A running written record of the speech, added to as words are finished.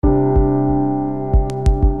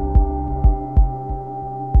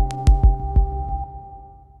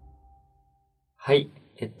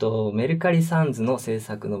メルカリサンズの制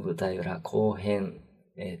作の舞台裏後編、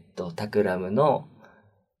タクラムの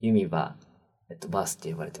ユミバ、バースっ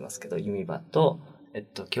て呼ばれてますけど、ユミバと、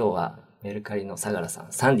今日はメルカリの相良さ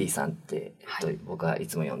ん、サンディさんって、僕はい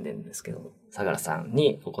つも呼んでるんですけど、相良さん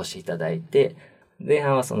にお越しいただいて、前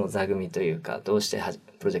半はその座組というか、どうして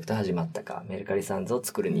プロジェクト始まったか、メルカリサンズを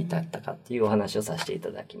作るに至ったかっていうお話をさせてい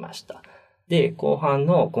ただきました。で、後半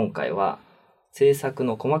の今回は、制作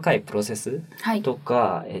の細かいプロセスと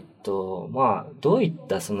か、どういっ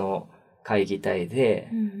たその会議体で、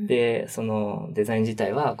で、そのデザイン自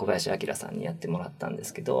体は小林明さんにやってもらったんで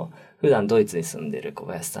すけど、普段ドイツに住んでる小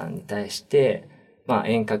林さんに対して、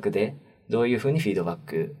遠隔でどういうふうにフィードバッ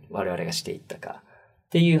ク我々がしていったかっ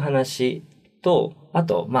ていう話と、あ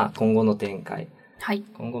と、今後の展開。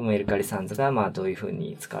今後もメルカリサンズがどういうふう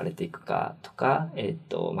に使われていくかとか、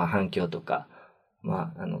反響とか、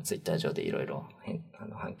ツイッター上でいろいろ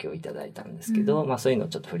反響をいただいたんですけど、そういうのを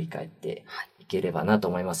ちょっと振り返っていければなと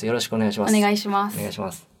思います。よろしくお願いします。お願いします。お願いし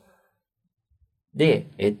ます。で、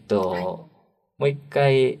もう一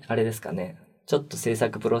回、あれですかね、ちょっと制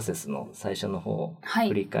作プロセスの最初の方を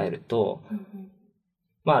振り返ると、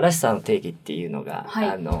らしさの定義っていうのが、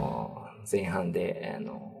前半で、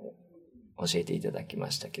教えていただき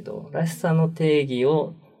ましたけど、らしさの定義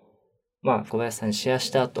を、小林さんにシェア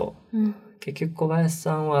した後、結局小林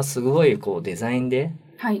さんはすごいデザインで、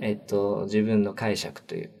自分の解釈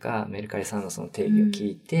というかメルカリさんのその定義を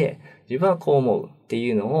聞いて、自分はこう思うって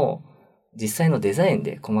いうのを実際のデザイン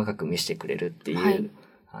で細かく見せてくれるっていう、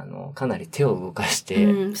かなり手を動かして、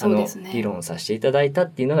議論させていただいたっ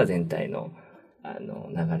ていうのが全体の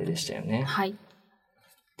流れでしたよね。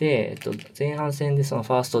で、前半戦でその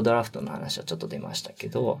ファーストドラフトの話はちょっと出ましたけ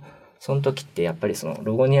ど、その時ってやっぱりその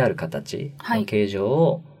ロゴにある形の形状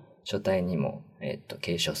を書体にも、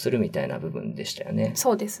継承するみたいな部分でしたよね。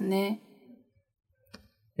そうですね。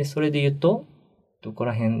で、それで言うと、どこ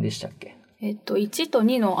ら辺でしたっけ？1と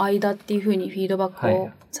2の間っていうふうにフィードバックを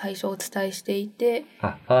最初お伝えしていて、フ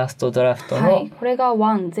ァーストドラフトの、これが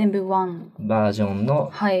1、全部1。バージョン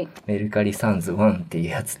のメルカリサンズ1っていう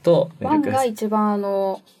やつと、1が一番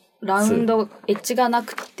ラウンド、エッジがな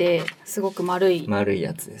くて、すごく丸い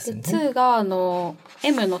やつですね。で、2が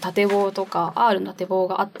M の縦棒とか R の縦棒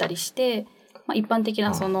があったりして、一般的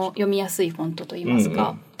なその読みやすいフォントといいます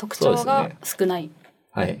か、特徴が少ない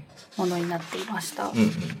ものになっていました。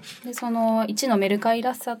で、その1のメルカリ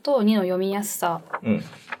らしさと2の読みやすさ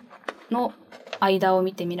の間を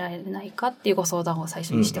見てみられないかっていうご相談を最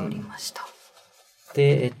初にしておりました。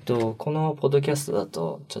で、このポッドキャストだ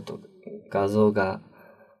とちょっと画像が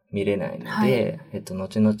見れないので、後々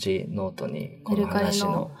ノートにこの話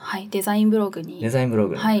のデザインブログに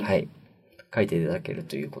書いていただける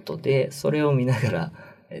ということで、それを見ながら、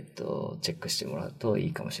チェックしてもらうとい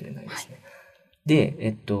いかもしれないですね。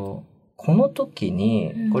で、この時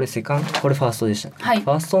に、これファーストでしたっけ？フ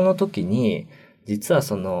ァーストの時に、実は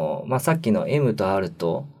その、さっきの M と R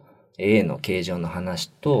と A の形状の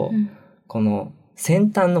話と、この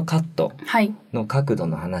先端のカットの角度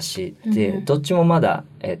の話って、どっちもまだ、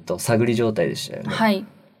探り状態でしたよね。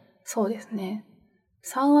そうですね。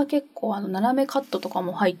3は結構斜めカットとか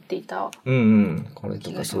も入っていた。これ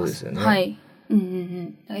とかそうですよね。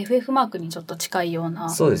FF マークにちょっと近いような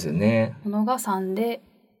そうですよね。ものが3で、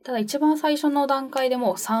ただ一番最初の段階で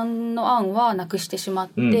もう3の案はなくしてしまっ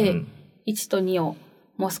て、1と2を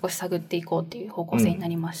もう少し探っていこうっていう方向性にな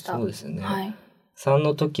りました。そうですよね。3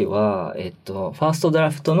の時は、ファーストド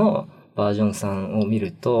ラフトのバージョン3を見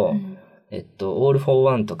ると、All for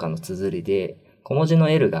One とかの綴りで、小文字の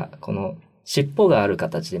L がこの尻尾がある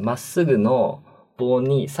形でまっすぐの棒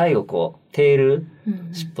に最後テール、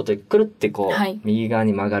尻尾とくるって右側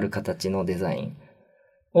に曲がる形のデザイン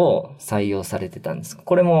を採用されてたんです。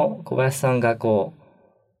これも小林さんが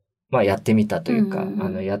やってみたというか、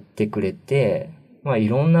やってくれて、い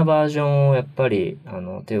ろんなバージョンをやっぱり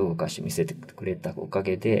手を動かして見せてくれたおか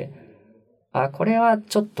げで、これは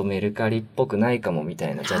ちょっとメルカリっぽくないかもみた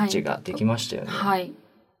いなジャッジができましたよね。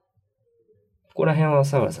ここら辺は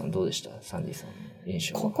相良さんどうでした？サンディさんの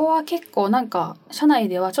印象は。ここは結構社内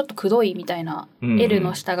ではちょっとくどいみたいな、L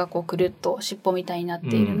の下がくるっと尻尾みたいになっ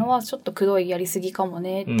ているのはちょっとくどいやりすぎかも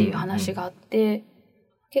ねっていう話があって、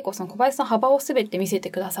結構その小林さん幅を全て見せて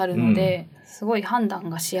くださるので、すごい判断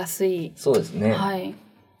がしやすい。そうですね。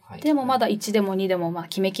でもまだ1でも2でも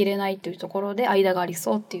決めきれないというところで間があり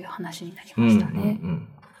そうっていう話になりましたね。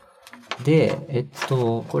で、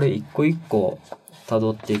これ一個一個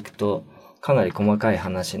辿っていくとかなり細かい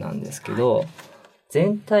話なんですけど、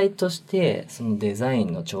全体としてそのデザイ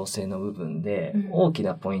ンの調整の部分で大き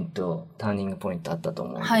なポイント、ターニングポイントあったと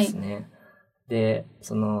思うんですね。で、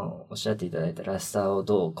おっしゃっていただいたらしさを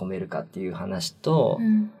どう込めるかっていう話と、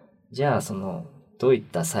じゃあどういっ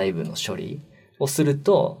た細部の処理をする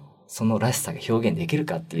と、そのらしさが表現できる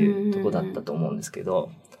かっていうところだったと思うんですけ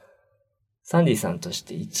ど、サンディさんとし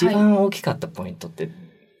て一番大きかったポイントって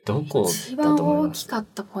どこだと思います？一番大きかっ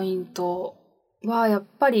たポイントはやっ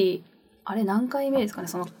ぱりあれ何回目ですかね、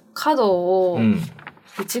角を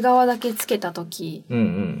内側だけつけた時、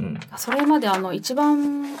それまで一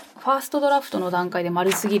番ファーストドラフトの段階で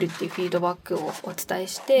丸すぎるっていうフィードバックをお伝え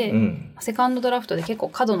して、セカンドドラフトで結構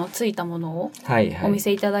角のついたものをお見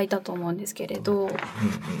せいただいたと思うんですけれど、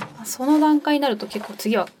その段階になると結構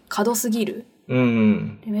次は角すぎる。で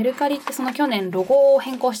メルカリって去年ロゴを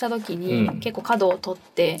変更した時に、結構角を取っ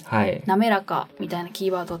て、滑らかみたいなキ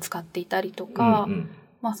ーワードを使っていたりとか、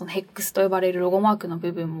ヘックスと呼ばれるロゴマークの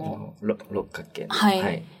部分も六角形、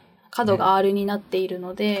角が R になっている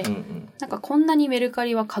ので、なんかこんなにメルカ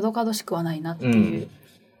リは角々しくはないなっていう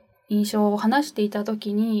印象を話していた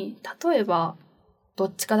時に、例えばど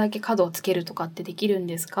っちかだけ角をつけるとかってできるん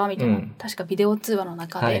ですかみたいな、確かビデオ通話の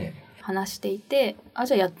中で話していて、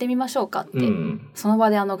じゃあやってみましょうかって、その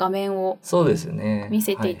場で画面を見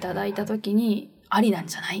せていただいた時に、ありなん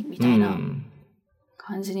じゃないみたいな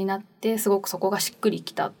感じになって、すごくそこがしっくり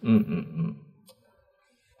きた。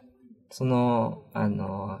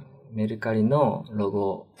メルカリのロ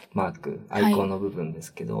ゴマーク、アイコンの部分で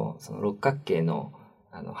すけど、六角形の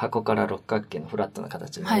箱から六角形のフラットな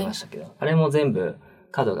形になりましたけど、あれも全部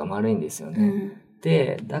角が丸いんですよね。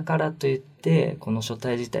で、だからといってこの書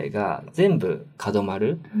体自体が全部角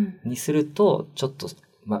丸にすると、ちょっと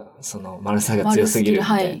丸さが強すぎるみ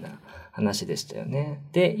たいな話でしたよね。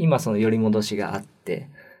で、今寄り戻しがあって、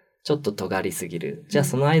ちょっと尖りすぎる。じゃあ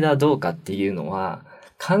その間はどうかっていうのは、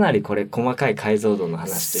かなりこれ細かい解像度の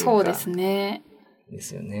話というか。そうですね。で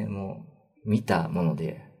すよね。もう見たもの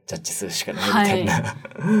でジャッジするしかないみたいな。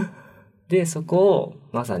で、そこを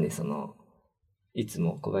まさにいつ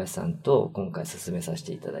も小林さんと今回進めさせ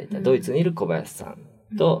ていただいた、ドイツにいる小林さん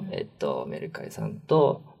と、メルカリさん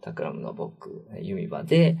とタクラムの僕、ユミバ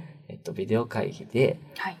で、ビデオ会議で、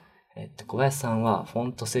小林さんはフォ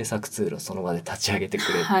ント制作ツールをその場で立ち上げてく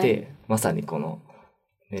れて、まさにこの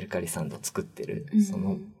メルカリサンド作ってるそ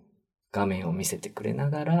の画面を見せてくれな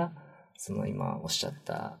がら、今おっしゃっ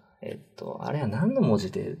たあれは何の文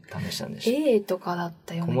字で試したんでしょう？ A とかだっ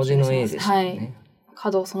たような気がします。小文字の A でしたね。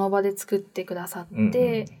角をその場で作ってくださっ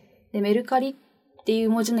て、でメルカリっていう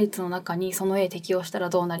文字列の中にその A 適用したら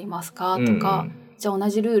どうなりますかとか、じゃあ同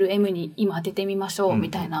じルール M に今当ててみましょうみ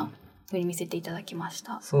たいなふうに見せていただきまし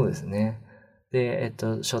た。そうですね。で、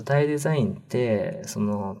書体デザインって、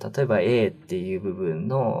例えば A っていう部分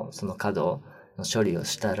の角の処理を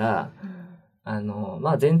したら、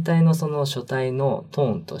全体の書体のト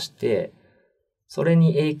ーンとして、それ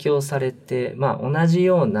に影響されて、同じ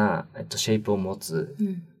ような、シェイプを持つ、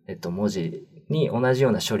文字に同じよ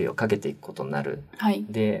うな処理をかけていくことになる。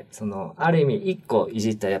で、ある意味一個い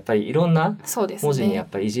じったらやっぱりいろんな文字にやっ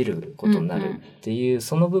ぱりいじることになるっていう、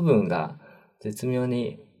その部分が絶妙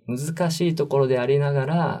に難しいところでありなが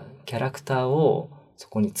ら、キャラクターをそ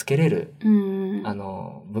こにつけれる、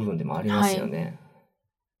部分でもありますよね。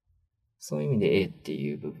そういう意味で A って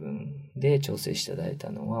いう部分で調整していただい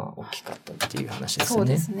たのは大きかったっていう話ですね。そう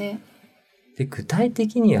ですね。で、具体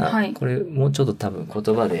的には、これもうちょっと多分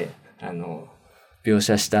言葉で、描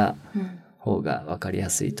写した方が分かりや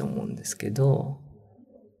すいと思うんですけど、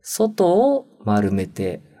外を丸め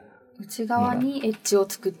て、内側にエッジを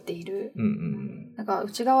作っている。だから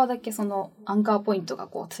内側だけアンカーポイントが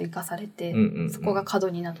追加されて、そこが角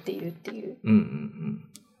になっているっていう。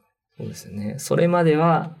そうですね。それまで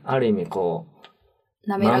はある意味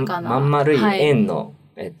滑らかなまん丸い円の、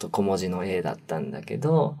小文字の A だったんだけ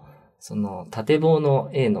ど、縦棒の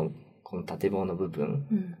A のこの縦棒の部分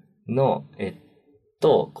の、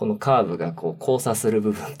このカーブが交差する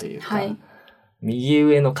部分というか、右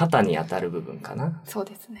上の肩に当たる部分かな。そう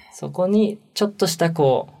ですね。そこにちょっとした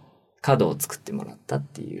角を作ってもらったっ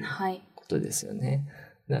ていうことですよね。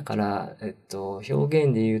だから、表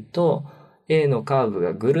現で言うと、A のカーブ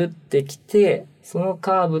がぐるってきて、その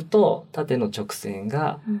カーブと縦の直線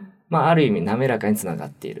が、ある意味滑らかにつながっ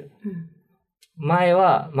ている。前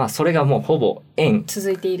は、それがもうほぼ円。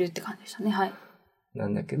続いているって感じでしたね。な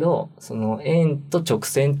んだけど、その円と直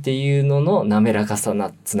線っていうのの滑らかさ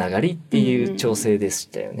なつながりっていう調整でし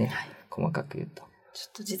たよね。細かく言うと。ちょ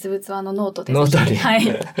っと実物はノートで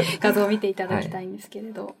画像を見ていただきたいんですけ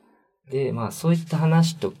れど。で、そういった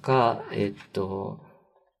話とか、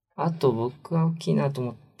あと僕が大きいなと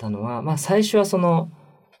思ったのは、最初は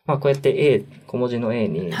まあこうやって 小文字の A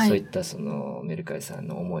にはいそういったそのメルカリさん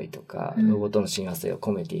の思いとか、ロゴとの親和性を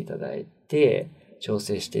込めていただいて調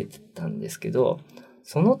整していったんですけど、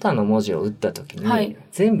その他の文字を打った時に、はい、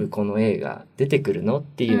全部この A が出てくるのっ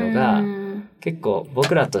ていうのが結構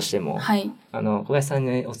僕らとしても、はい、小林さん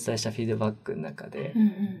にお伝えしたフィードバックの中で、うんう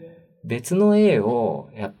ん、別の A を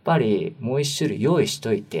やっぱりもう一種類用意し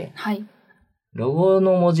といて、はい、ロゴ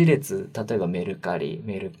の文字列、例えばメルカリ、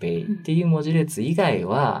メルペイっていう文字列以外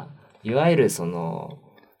は、いわゆるその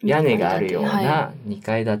屋根があるような2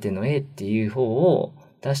階建ての A っていう方を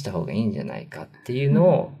出した方がいいんじゃないかっていうの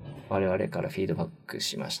を我々からフィードバック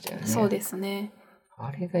しましたよね。そうですね。あ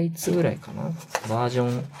れがいつぐらいかな？バージョ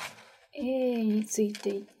ン A につい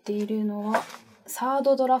て言っているのはサー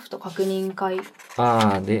ドドラフト確認会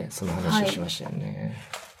でその話をしましたよね。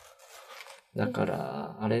だか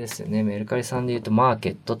らあれですよね、メルカリさんで言うとマーケ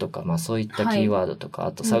ットとか、まあそういったキーワードとか、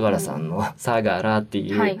あと相良さんの相良って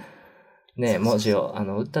いう、ね、文字を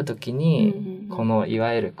打った時に、このい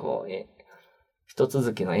わゆるこう一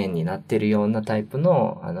続きの円になってるようなタイプ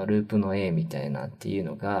のループの A みたいなっていう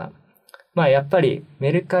のが、まあやっぱり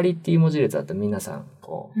メルカリっていう文字列だと皆さん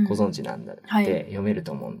こうご存知なんだって読める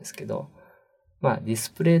と思うんですけど、まあディス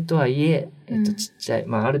プレイとはいえ、ちっちゃい、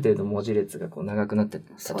まあある程度文字列がこう長くなって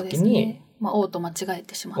た時に、まあ、O と間違え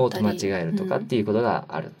てしまったり。O と間違えるとかっていうことが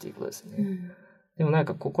あるっていうことですね。でもなん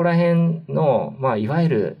かここら辺の、まあいわゆ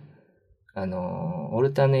る、オ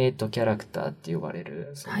ルタネートキャラクターって呼ばれる、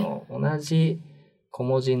その、同じ小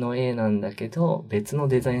文字の A なんだけど、別の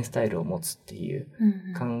デザインスタイルを持つっていう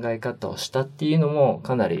考え方をしたっていうのも、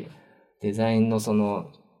かなりデザインのその、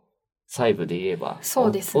細部で言えば、そ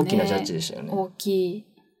うですね、大きなジャッジでしたよね。大きい。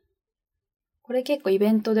これ結構イ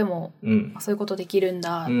ベントでも、そういうことできるん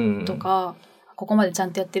だとか、ここまでちゃ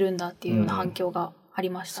んとやってるんだっていうような反響があり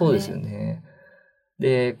ましたね。そうですよね。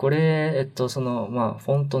で、これ、その、まあ、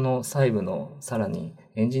フォントの細部のさらに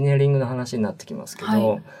エンジニアリングの話になってきますけど、フ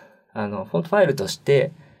ォントファイルとし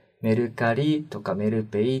て、メルカリとかメル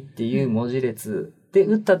ペイっていう文字列で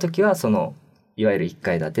打ったときは、その、いわゆる1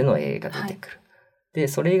階建ての A が出てくる。で、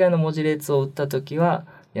それ以外の文字列を打ったときは、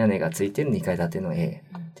屋根がついてる2階建ての A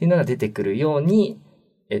っていうのが出てくるように、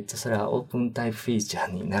それはオープンタイプフィーチャ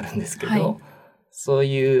ーになるんですけど、そう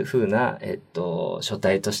いう風な、書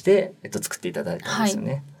体として、作っていただいたんですよ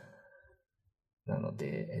ね。なの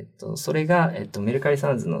で、それが、メルカリ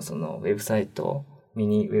サンズのそのウェブサイト、ミ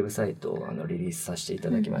ニウェブサイトをリリースさせていた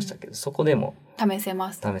だきましたけど、そこでも試せ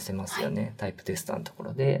ますよね。タイプテスターのとこ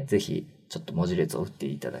ろで、ぜひちょっと文字列を打って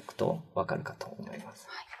いただくとわかるかと思います。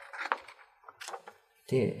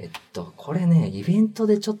で、これね、イベント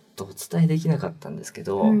でちょっとお伝えできなかったんですけ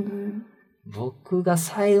ど、僕が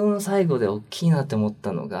最後の最後で大きいなって思っ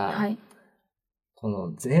たのが、こ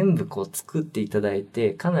の全部こう作っていただい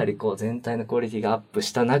て、かなりこう全体のクオリティがアップ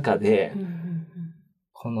した中で、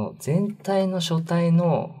この全体の書体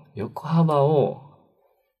の横幅を、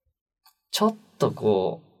ちょっと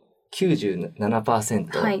こう、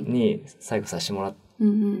97% に最後させてもらい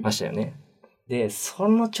ましたよね。で、そ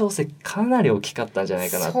の調整かなり大きかったんじゃない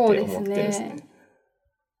かなって思ってですね。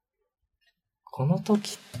この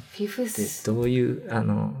時ってどういう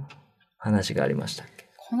話がありましたっけ？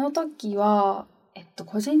この時は、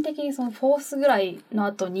個人的にそのフォースぐらいの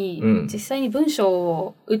後に、実際に文章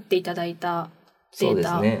を打っていただいたデー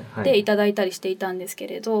タでいただいたりしていたんですけ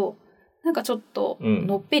れど、なんかちょっと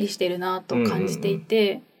のっぺりしてるなと感じてい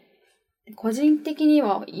て、個人的に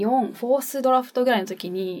はフォースドラフトぐらいの時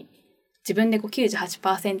に自分でこう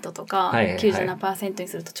 98% とか 97% に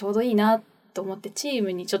するとちょうどいいなと思ってチー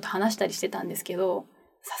ムにちょっと話したりしてたんですけど、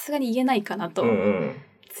さすがに言えないかなと、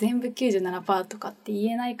全部 97% とかって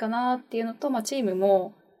言えないかなっていうのと、まあチーム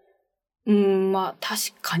もまあ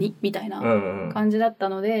確かにみたいな感じだった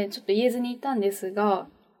ので、ちょっと言えずにいたんですが、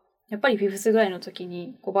やっぱりフィフスぐらいの時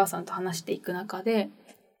におばあさんと話していく中で、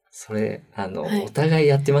それお互い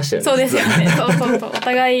やってましたよね。そうですよね。そうお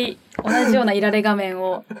互い同じようないられ画面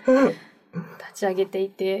を立ち上げてい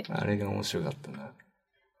て、あれが面白かったな。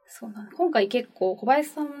そうなんです。今回結構小林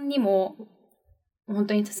さんにも本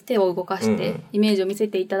当に手を動かしてイメージを見せ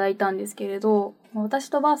ていただいたんですけれど、私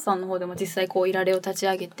とばあさんの方でも実際こういられを立ち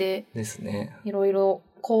上げてですね。いろいろ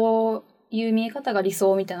こういう見え方が理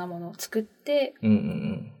想みたいなものを作って、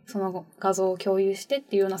その画像を共有してっ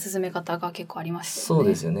ていうような進め方が結構ありましたよね。そう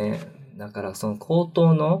ですよね。だからその口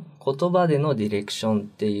頭の言葉でのディレクションっ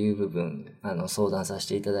ていう部分、相談させ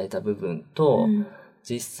ていただいた部分と、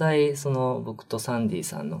実際その僕とサンディ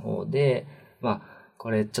さんの方で、まあこ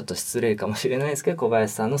れちょっと失礼かもしれないですけど、小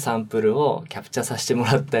林さんのサンプルをキャプチャさせても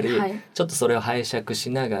らったり、ちょっとそれを拝借し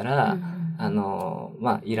ながら、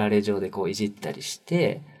まあいられ上でこういじったりし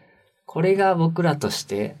て、これが僕らとし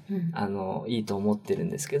て、うん、いいと思ってるん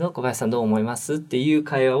ですけど、小林さんどう思いますっていう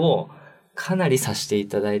会話をかなりさせてい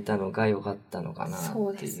ただいたのが良かったのかなっていう。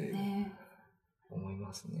そうですね。思い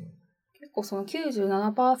ますね。結構その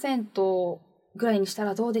 97% ぐらいにした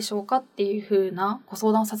らどうでしょうかっていう風なご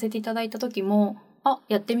相談をさせていただいた時も、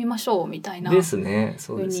やってみましょうみたいなですね。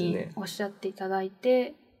そうですね。ふうにおっしゃっていただい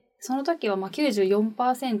て、その時は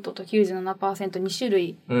94% と 97% 2種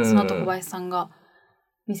類その後小林さんが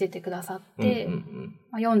見せてくださって、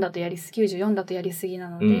4だと94だとやりすぎな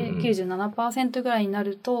ので、97% ぐらいにな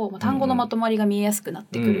ると、単語のまとまりが見えやすくなっ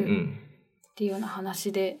てくるっていうような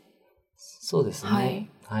話で、そうです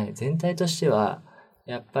ね、はい、全体としては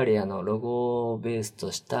やっぱりロゴをベース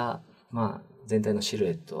とした、全体のシル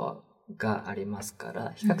エットがありますか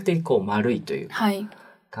ら比較的こう丸いという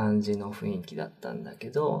感じの雰囲気だったんだ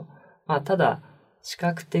けど、ただ視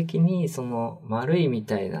覚的にその丸いみ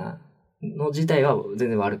たいなの自体は全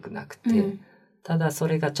然悪くなくて、ただそ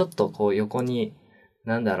れがちょっとこう横に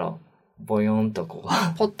ボヨンとこ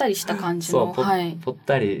うぽったりした感じのぽっ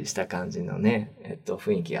たりした感じのね、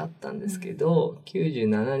雰囲気があったんですけど、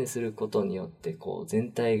97にすることによってこう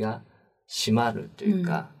全体が締まるという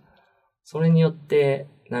か、それによって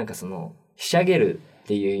そのひしゃげるっ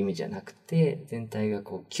ていう意味じゃなくて全体が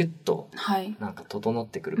こうキュッと整っ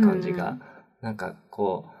てくる感じが、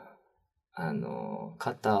こう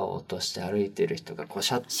肩を落として歩いてる人がこう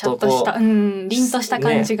シャッとこうした凛とした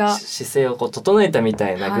感じが、姿勢をこう整えたみた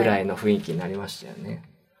いなぐらいの雰囲気になりましたよね。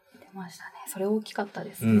出ましたね。それ大きかった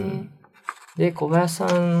ですね。で小林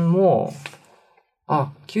さんも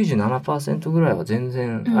97% ぐらいは全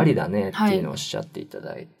然ありだねっていうのをおっしゃっていた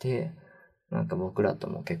だいて、僕らと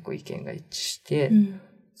も結構意見が一致して、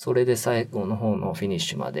それで最後の方のフィニッ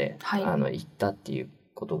シュまで、行ったっていう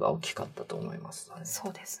ことが大きかったと思います、ね。そ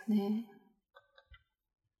うですね。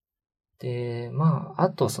で、あ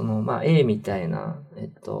とA みたいな、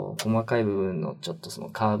細かい部分のちょっとその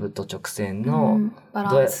カーブと直線の、バ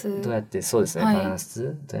ランス。どうやってそうですね、バラン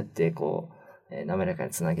ス、どうやってこう、滑らか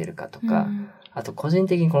につなげるかとか、あと個人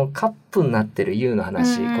的にこのカップになってる U の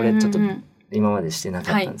話、これちょっと今までしてな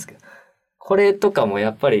かったんですけど、これとかも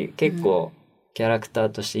やっぱり結構キャラクター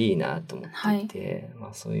としていいなと思っていて、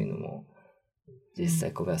そういうのも実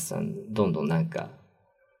際小林さんどんどん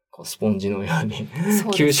こうスポンジのように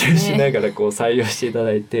吸収しながらこう採用していた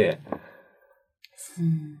だいて、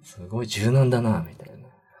すごい柔軟だなみたいな。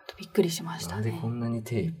びっくりしましたね。なんでこんなに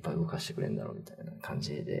手いっぱい動かしてくれるんだろうみたいな感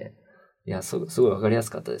じで、いやすごいわかりやす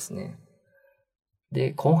かったですね。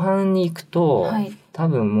で後半に行くと、多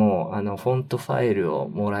分もうフォントファイルを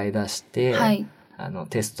もらい出して、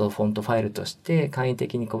テストフォントファイルとして簡易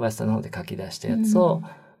的に小林さんの方で書き出したやつを、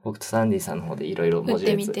僕とサンディさんの方でいろいろ文字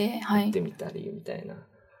列打ってみたりみたいな、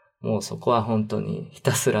もうそこは本当にひ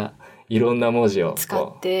たすらいろんな文字を使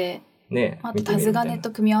ってね、あとタズ金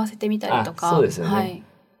と組み合わせてみたりとか。そうですよね。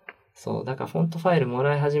そうだからフォントファイルも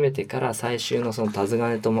らい始めてから最終のそのタズ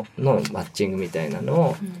金とのマッチングみたいな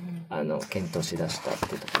のを、検討しだしたっ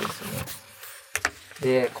ていうところですね。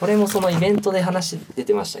でこれもそのイベントで話出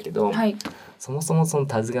てましたけど、そもそもその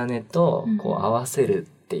タズ金とこう合わせるっ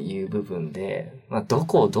ていう部分で、ど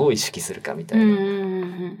こをどう意識するかみたいな、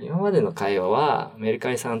今までの会話はメルカ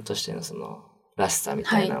リさんとしてのそのらしさみ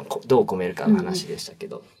たいなのをどう込めるかの話でしたけ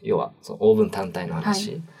ど、要はそのオーブン単体の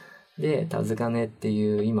話、でタズ金って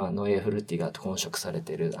いう今ノエフルティガーと混色され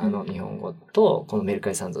てる日本語とこのメルカ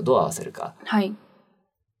リさんとどう合わせるか、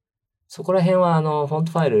そこら辺はフォン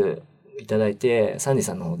トファイルいただいてサンディ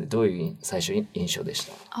さんの方でどういう最初印象でし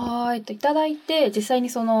た？いただいて実際に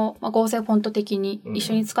その、合成フォント的に一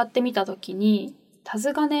緒に使ってみたときに、タ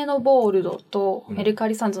ズ金のボールドとメルカ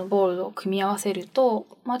リサンズのボールドを組み合わせると、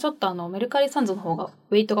ちょっとメルカリサンズの方が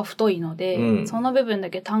ウェイトが太いので、その部分だ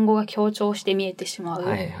け単語が強調して見えてしまうっ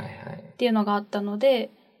ていうのがあったの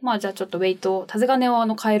で、じゃあちょっとウェイトをタズ金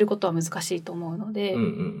を変えることは難しいと思うので、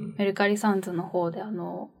メルカリサンズの方で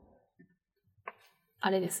あ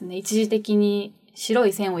れですね、一時的に白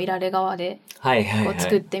い線をいられ側でこう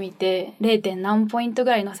作ってみて、0. 何ポイントぐ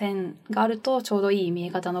らいの線があるとちょうどいい見え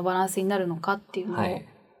方のバランスになるのかっていうのを、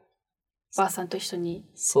バーさんと一緒に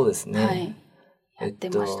そうですね、やって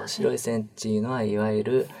ましたね。白い線っていうのはいわゆ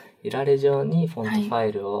るいられ状にフォントファ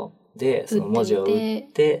イルを、でその文字を打っ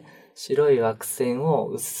て白い枠線を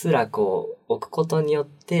うっすらこう置くことによっ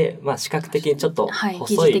て、視覚的にちょっと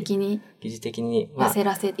細い、疑似的に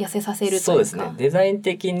痩せさせるというか、そうですね、デザイン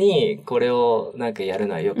的にこれをやる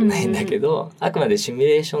のは良くないんだけど、あくまでシミュ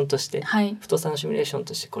レーションとして、太さのシミュレーション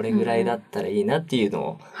としてこれぐらいだったらいいなっていうの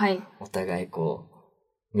を、お互いこ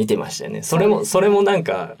う見てましたよね。それも一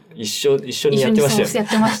緒にやってましたよね。やっ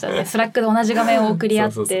てましたね。スラックで同じ画面を送り合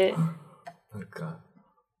って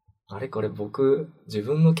あれこれ僕自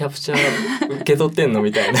分のキャプチャー受け取ってんの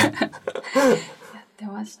みたいなやって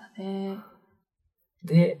ましたね。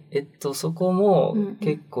で、そこも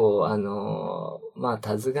結構、まあ、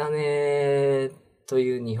手綱金と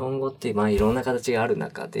いう日本語って、まあ、いろんな形がある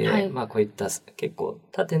中で、はい、まあ、こういった結構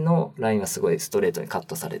縦のラインはすごいストレートにカッ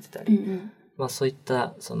トされてたり、まあ、そういっ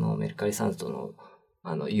たそのメルカリサウンズと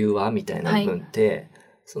の融和みたいな部分って、はい、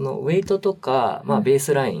そのウェイトとか、まあ、ベー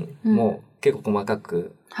スラインも結構細か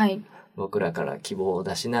く、僕らから希望を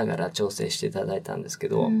出しながら調整していただいたんですけ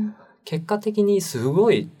ど、結果的にす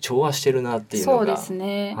ごい調和してるなっていうのが、そうです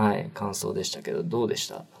ね。はい、感想でしたけど、どうでし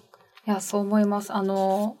た？いや、そう思います。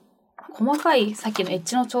細かいさっきのエッ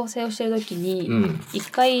ジの調整をしてる時に、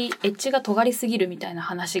一回エッジが尖りすぎるみたいな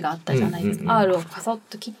話があったじゃないですか。R をパソッ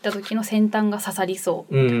と切った時の先端が刺さりそ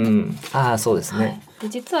う。ああ、そうですね。はい、で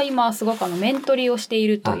実は今すごく面取りをしてい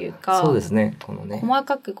るというか、そうですね。このね。細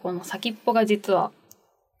かくこの先っぽが実は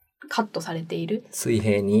カットされている。水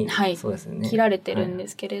平に。はい。そうですね。切られてるんで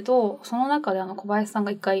すけれど、その中で小林さん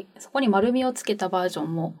が一回そこに丸みをつけたバージョ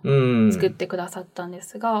ンも作ってくださったんで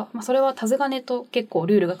すが、まあ、それは手綱金と結構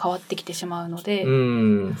ルールが変わってきてしまうので、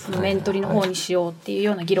その面取りの方にしようっていう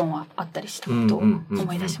ような議論はあったりしたことを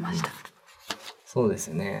思い出しました。そうです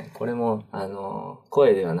ね。これも、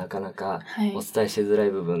声ではなかなかお伝えしづらい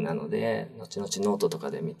部分なので、後々ノートと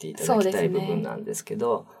かで見ていただきたい部分なんですけ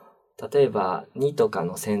ど、例えば2とか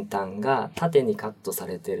の先端が縦にカットさ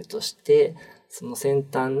れているとして、その先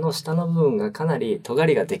端の下の部分がかなり尖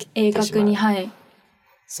りができてしまう。鋭角に、はい。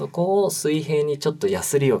そこを水平にちょっとヤ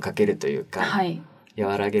スリをかけるというか、はい、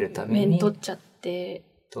和らげるために。面取っちゃって。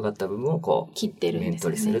尖った部分をこう、切ってるんですよね。面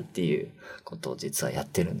取りするっていうことを実はやっ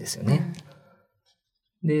てるんですよね。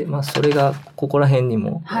で、まあ、それが、ここら辺に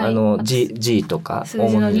も、はい、G とか、大文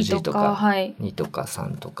字の G とか、はい、2とか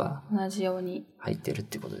3とか、同じように入ってるっ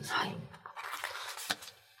てことですね。はい、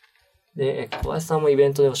で、小林さんもイベ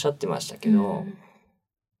ントでおっしゃってましたけど、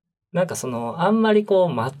なんかあんまりこう、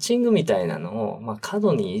マッチングみたいなのを、まあ、過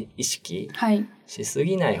度に意識しす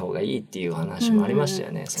ぎない方がいいっていう話もありました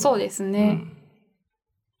よね。そうですね。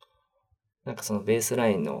なんかベースラ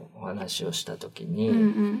インのお話をしたときに、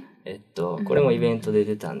これもイベントで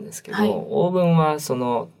出たんですけど、オーブンはウ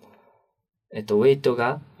ェイト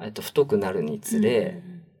が、太くなるにつれ、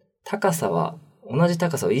高さは、同じ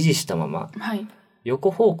高さを維持したまま、横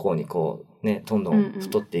方向にこうね、どんどん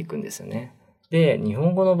太っていくんですよね。で、日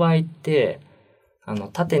本語の場合って、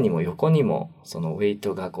縦にも横にも、ウェイ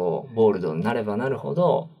トがこう、ボールドになればなるほ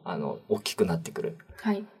ど、大きくなってくる。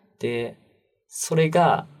で、それ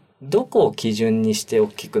が、どこを基準にして大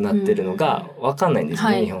きくなってるのかわかんないんです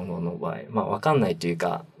ね、日本語の場合。まあわかんないという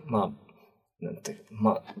か、ま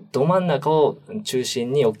あ、ど真ん中を中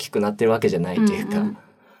心に大きくなってるわけじゃないというか、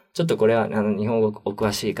ちょっとこれは日本語お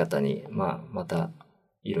詳しい方に、まあまた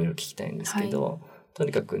いろいろ聞きたいんですけど、と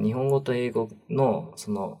にかく日本語と英語の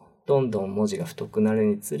どんどん文字が太くなる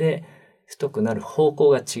につれ、太くなる方向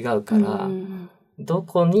が違うから、ど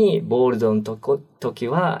こにボールドの時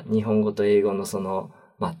は日本語と英語の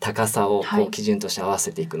まあ、高さをこう基準として合わ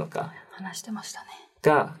せていくのか。話してましたね。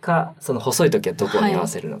細い時はどこに合わ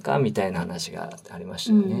せるのか、みたいな話がありまし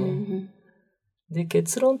たよね。で、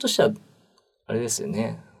結論としては、あれですよ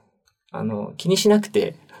ね。気にしなく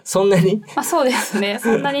て、そんなにまあそうですね。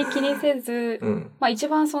そんなに気にせず、まあ一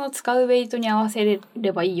番使うウェイトに合わせ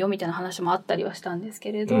ればいいよみたいな話もあったりはしたんです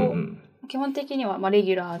けれど、基本的にはまあレ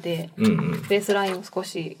ギュラーで、ベースラインを少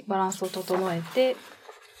しバランスを整えて、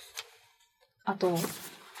あと、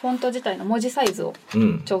フォント自体の文字サイズを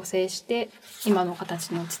調整して、今の形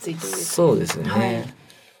に落ち着いている。そうですね。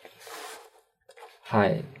は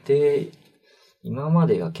い。で、今ま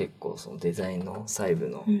でが結構デザインの細部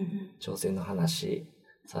の調整の話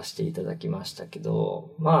させていただきましたけど、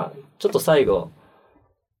まあ、ちょっと最後、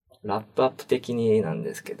ラップアップ的になん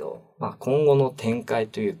ですけど、まあ今後の展開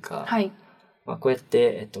というか、まあこうやっ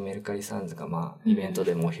て、メルカリサンズがまあイベント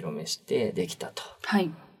でもお披露目してできたと。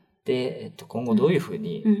で、今後どういうふう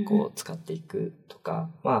にこう使っていくと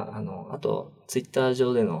か、まあ、あと、ツイッター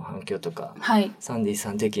上での反響とか、サンディ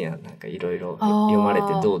さん的にはなんかいろいろ読まれて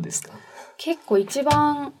どうですか？結構一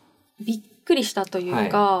番びっくりしたという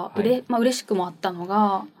か、まあ嬉しくもあったの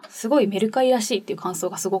が、すごいメルカリらしいっていう感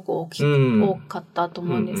想がすごく多かったと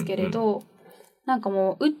思うんですけれど、なんか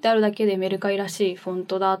もう打ってあるだけでメルカリらしいフォン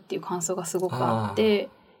トだっていう感想がすごくあって、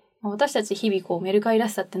私たち日々メルカリら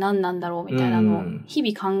しさって何なんだろうみたいなのを日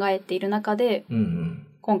々考えている中で、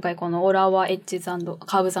今回このオラワエッジズ&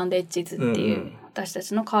カーブズ&エッジズっていう私た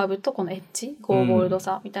ちのカーブとこのエッジ、ゴーゴールド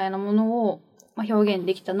さみたいなものを表現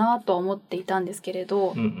できたなとは思っていたんですけれ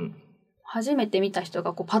ど、初めて見た人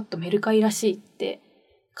がパッとメルカリらしいって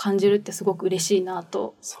感じるってすごく嬉しいな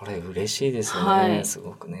と。それ嬉しいですよね、す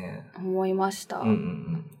ごくね。思いました。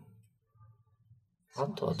あ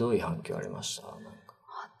とはどういう反響ありました？あ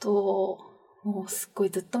と、もうすっごい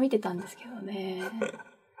ずっと見てたんですけどね。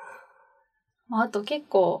あと結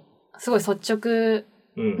構すごい率直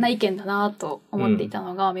な意見だなと思っていた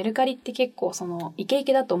のが、メルカリって結構そのイケイ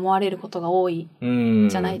ケだと思われることが多い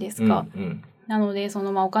じゃないですか。なのでそ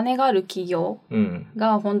のお金がある企業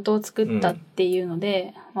がフォントを作ったっていうの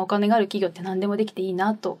で、お金がある企業って何でもできていい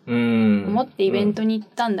なと思ってイベントに行っ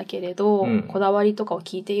たんだけれど、こだわりとかを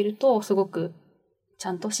聞いているとすごくち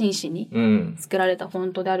ゃんと真摯に作られたフォ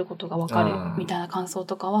ントであることが分かるみたいな感想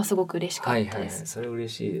とかはすごく嬉しかったです。それ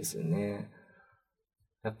嬉しいですよね。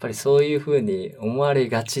やっぱりそういうふうに思われ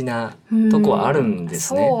がちなとこはあるんで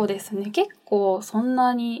すね。そうですね。結構そん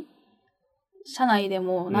なに社内で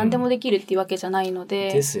も何でもできるっていうわけじゃないの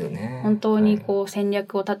で、ですよね。本当にこう戦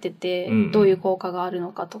略を立ててどういう効果がある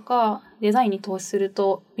のかとか、デザインに投資する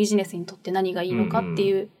とビジネスにとって何がいいのかって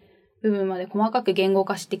いう部分まで細かく言語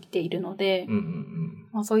化してきているので、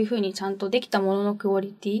そういうふうにちゃんとできたもののクオ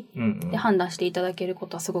リティで判断していただけるこ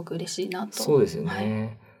とはすごく嬉しいなと。そうですよ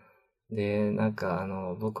ね。で、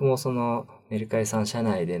僕もそのメルカリさん社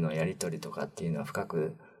内でのやり取りとかっていうのは深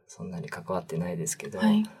くそんなに関わってないですけど、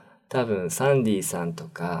多分サンディさんと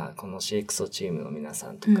かこの CXO チームの皆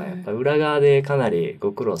さんとか、やっぱ裏側でかなり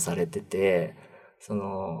ご苦労されてて、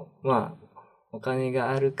お金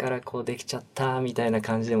があるからこうできちゃったみたいな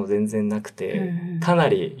感じでも全然なくて、かな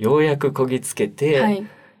りようやくこぎつけて、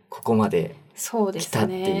ここまで来たっ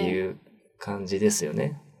ていう感じですよ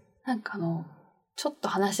ね。ちょっと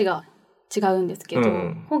話が違うんですけど、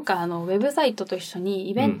今回ウェブサイトと一緒に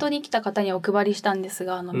イベントに来た方にお配りしたんです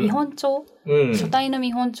が、見本帳、書体の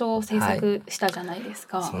見本帳を制作したじゃないです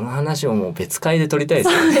か。その話をもう別会で撮りたいです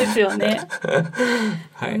よね。そうですよね。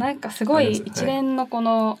すごい一連のこ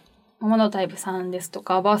のモノタイプさんですと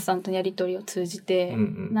かバースさんとのやり取りを通じて、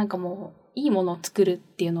もういいものを作るっ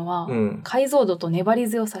ていうのは、解像度と粘り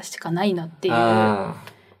強さしかないなっていう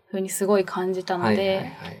ふうにすごい感じたの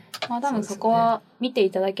で、多分そこは見て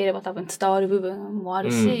いただければ多分伝わる部分もあ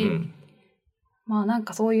るし、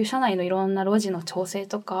そういう社内のいろんなロジの調整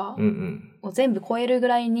とかを全部超えるぐ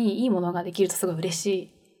らいにいいものができるとすごい嬉し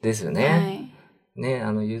いですよね。ユ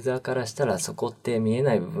ーザーからしたらそこって見え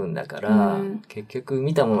ない部分だから、結局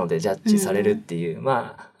見たものでジャッジされるっていう、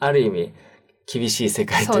ある意味厳しい世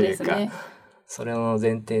界というか、それの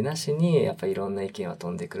前提なしにやっぱいろんな意見は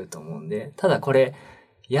飛んでくると思うんで、ただこれ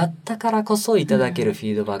やったからこそいただけるフ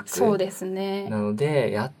ィードバック、そうですね。なの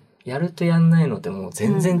でやるとやんないのってもう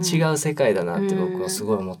全然違う世界だなって僕はす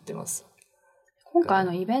ごい思ってます。今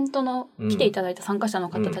回イベントの来ていただいた参加者の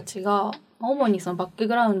方たちが、主にそのバック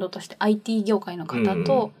グラウンドとして IT 業界の方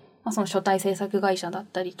と、その書体制作会社だっ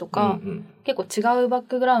たりとか、結構違うバッ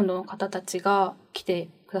クグラウンドの方たちが来て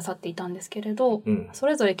くださっていたんですけれど、そ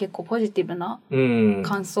れぞれ結構ポジティブな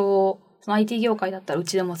感想を、その IT 業界だったらう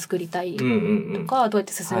ちでも作りたいとか、どうやっ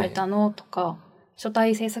て進めたのとか、書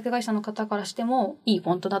体制作会社の方からしてもいいフ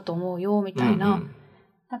ォントだと思うよみたいな、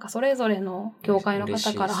それぞれの業界の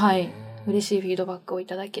方から嬉しいフィードバックをい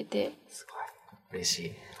ただけて、すごい嬉し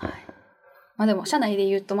い。でも社内で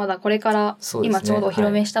言うとまだこれから今ちょうどお披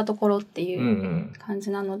露目したところっていう感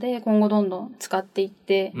じなので、今後どんどん使っていっ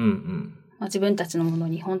て、自分たちのもの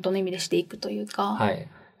に本当の意味でしていくというか、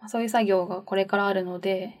そういう作業がこれからあるの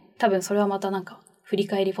で、多分それはまた振り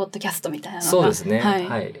返りポッドキャストみたいなのが、そうですね。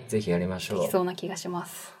ぜひやりましょう。できそうな気がしま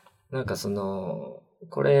す。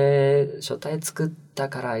これ書体作った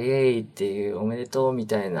からイエーイっていうおめでとうみ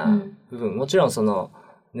たいな部分、もちろんそ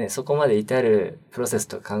こまで至るプロセス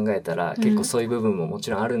と考えたら結構そういう部分ももち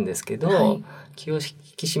ろんあるんですけど、気を引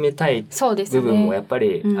き締めたい部分もやっぱ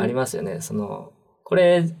りありますよね。こ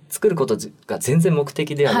れ作ることが全然目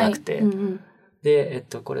的ではなくて、で、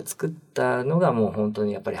これ作ったのがもう本当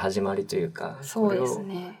にやっぱり始まりというか、そうです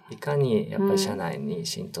ね。これをいかにやっぱり社内に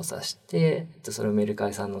浸透させて、それをメルカ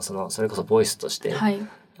リさんのそれこそボイスとして、ユ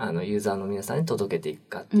ーザーの皆さんに届けていく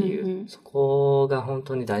かっていう、そこが本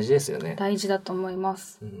当に大事ですよね。大事だと思いま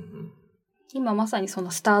す。今まさにその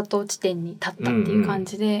スタート地点に立ったっていう感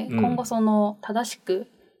じで、今後正しく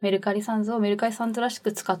メルカリサンズをメルカリサンズらし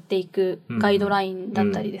く使っていくガイドラインだっ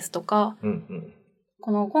たりですとか、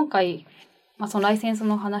今回、そのライセンス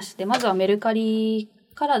の話でまずはメルカリ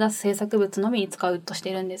から出す制作物のみに使うとし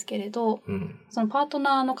てるんですけれど、そのパート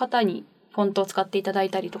ナーの方にフォントを使っていただ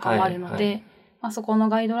いたりとかもあるので、そこの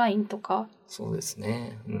ガイドラインとかそうです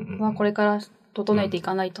ね、はこれから整えてい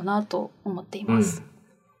かないとなと思っています。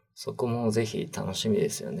そこもぜひ楽しみで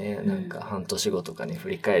すよね。半年後とかに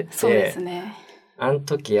振り返って、そうですね。あの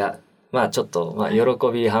時まあちょっと、まあ喜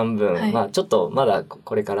び半分、はい、まあちょっとまだ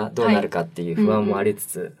これからどうなるかっていう不安もありつ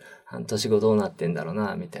つ、半年後どうなってんだろう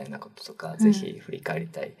な、みたいなこととか、ぜひ振り返り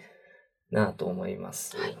たいなと思いま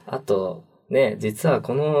す。あと、ね、実は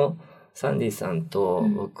このサンディさんと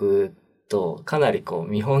僕とかなりこう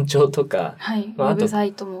見本帳とか、まあ、ウェブサ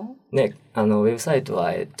イトもね、ウェブサイト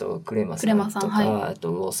はクレマさんとか、あ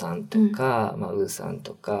とウオさんとか、まあウーさん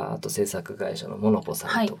とか、あと制作会社のモノポ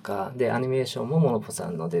さんとか、でアニメーションもモノポさ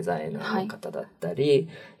んのデザイナーの方だったり、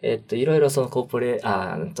いろいろそのコラボ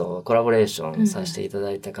レーションさせていた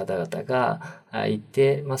だいた方々がい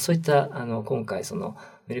て、まあそういった今回その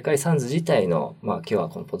メルカリサンズ自体の、まあ今日は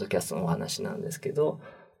このポッドキャストのお話なんですけど、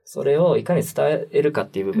それをいかに伝えるかっ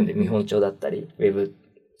ていう部分で見本帳だったり、ウェブ、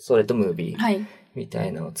それとムービーみた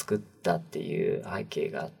いなのを作ったっていう背景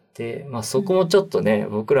があって、まあそこもちょっとね、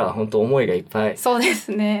僕らは本当思いがいっぱい。そうで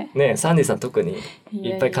すね。ね、サンディさん特に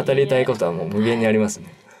いっぱい語りたいことはもう無限にありますね。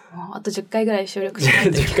もうあと10回ぐらい収録しな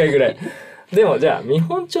いと10回ぐらい。でもじゃあ見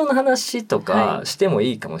本帳の話とかしても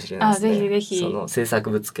いいかもしれないですね。ぜひぜひ。その制作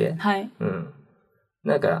物系。はい。うん。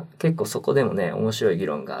なんか結構そこでもね、面白い議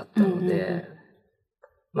論があったので、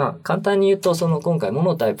まあ簡単に言うと、その今回モ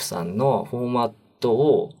ノタイプさんのフォーマット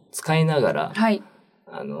を使いながら、はい、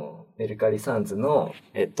メルカリサンズの、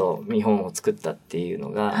見本を作ったっていうの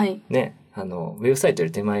が、はい、ね、ウェブサイトよ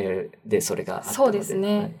り手前でそれがあったので。そうです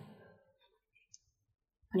ね。はい、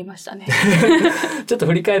ありましたね。ちょっと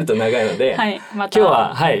振り返ると長いので、はい、今日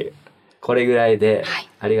は、はい、これぐらいで、はい、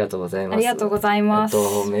ありがとうございます。ありがとうございます。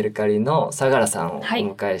メルカリの相良さんをお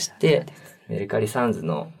迎えして、メルカリサンズ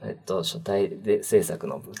の、書体で制作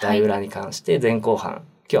の舞台裏に関して前後半、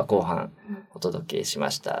今日は後半お届けし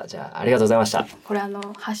ました。じゃあ、ありがとうございました。これハ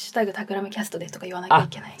ッシュタグタクラムキャストですとか言わなきゃい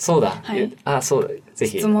けない。そうだ。はい、そうだ。ぜ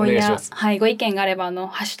ひ質問やお願いします。はい、ご意見があればハ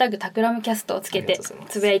ッシュタグタクラムキャストをつけて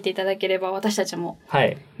つぶやいていただければ私たちも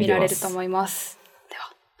見られると思います。では、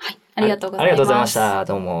はい、ありがとうございます。ありがとうございました。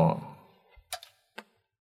どうも。